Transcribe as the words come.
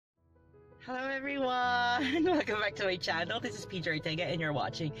Hello everyone! Welcome back to my channel. This is PJ Ortega and you're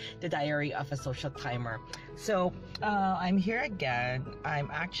watching The Diary of a Social Timer. So, I'm here again. I'm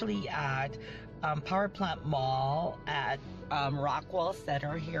actually at PowerPlantMall at Rockwell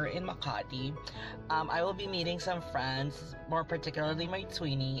Center here in Makati. I will be meeting some friends, more particularly my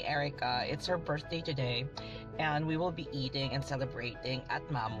tweenie, Erica. It's her birthday today and we will be eating and celebrating at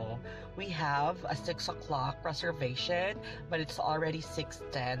Mamu. We have a 6 o'clock reservation, but it's already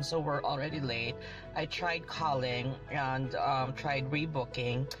 6:10, so we're already late. I tried calling and tried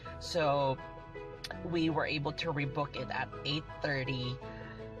rebooking, so we were able to rebook it at 8:30.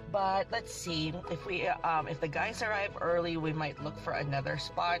 But let's see if the guys arrive early, we might look for another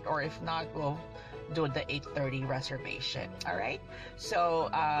spot, or if not, we'll do the 8:30 reservation. All right, so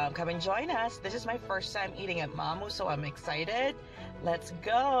come and join us. This is my first time eating at Mamu, so I'm excited. Let's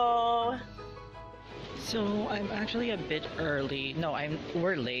go. So I'm actually a bit early. No,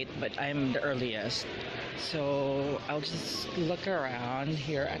 we're late, but I'm the earliest. So I'll just look around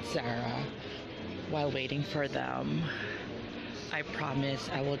here at Zara while waiting for them. I promise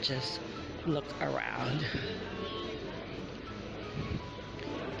I will just look around.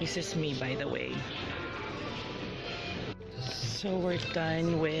 This is me, by the way. So we're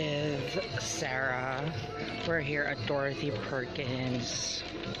done with Sarah. We're here at Dorothy Perkins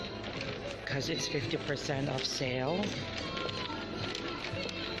because it's 50% off sale.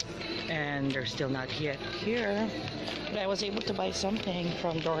 And they're still not yet here. But I was able to buy something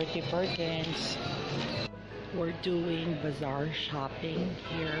from Dorothy Perkins. We're doing bazaar shopping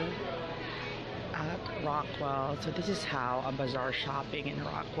here at Rockwell. So this is how a bazaar shopping in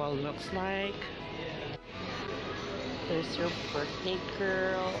Rockwell looks like. There's your birthday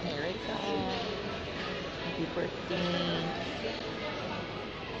girl, Erica. Happy birthday.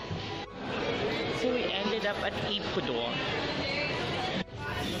 So we ended up at Ippudo.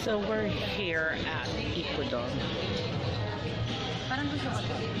 So we're here at Ippudo. Parang gusto ko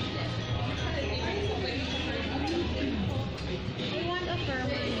to. I want a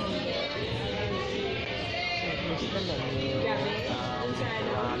firmly. Here's the menu.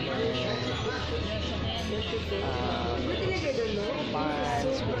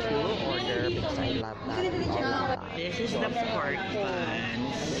 Buns, which we will order because I love that. This is the pork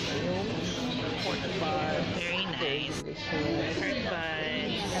buns. Pork buns. Very nice. Pork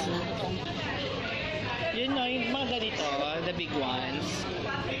buns. You know, yung mga ganito, the big ones.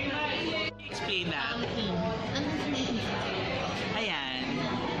 Explain that. Ayan.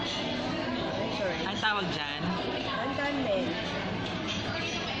 Ang tawag dyan? Wonton din.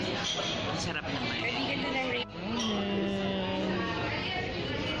 Ang sarap naman.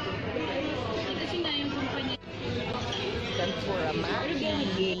 Kasi na yung kumpanya. Tempura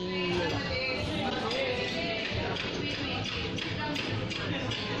Maggi.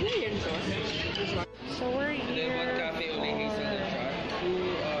 So we're here. One cafe only hazelnut shot,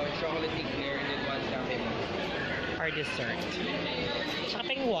 two chocolate eclair, and then one cafe mocha. Our dessert.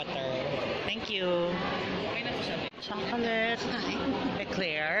 Shopping water. Thank you. Chocolate.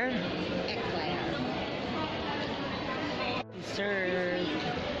 Eclair. Eclair. Dessert.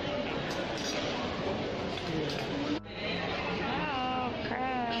 Wow,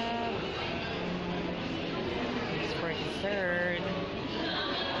 crab. It's for dessert.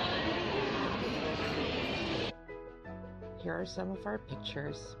 Here are some of our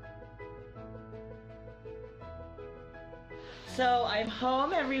pictures. So I'm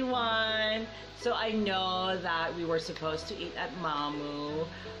home, everyone. So I know that we were supposed to eat at Mamu,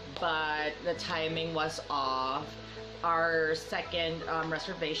 but the timing was off. Our second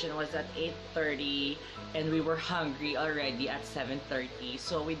reservation was at 8:30 and we were hungry already at 7:30,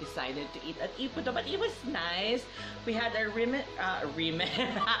 so we decided to eat at Ippudo, but it was nice. We had a ramen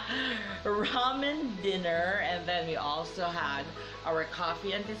dinner, and then we also had our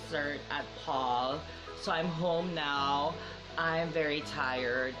coffee and dessert at Paul. So I'm home now. I'm very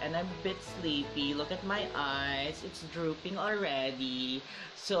tired and I'm a bit sleepy. Look at my eyes, it's drooping already.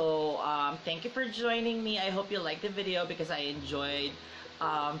 So thank you for joining me. I hope you liked the video because I enjoyed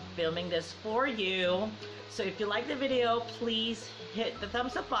filming this for you. So if you like the video, please hit the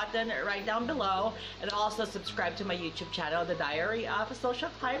thumbs up button right down below, and also subscribe to my YouTube channel, The Diary of a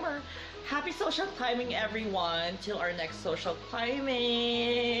Social Timer. Happy social climbing, everyone. Till our next social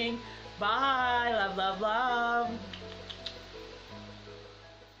climbing. Bye. Love, love, love.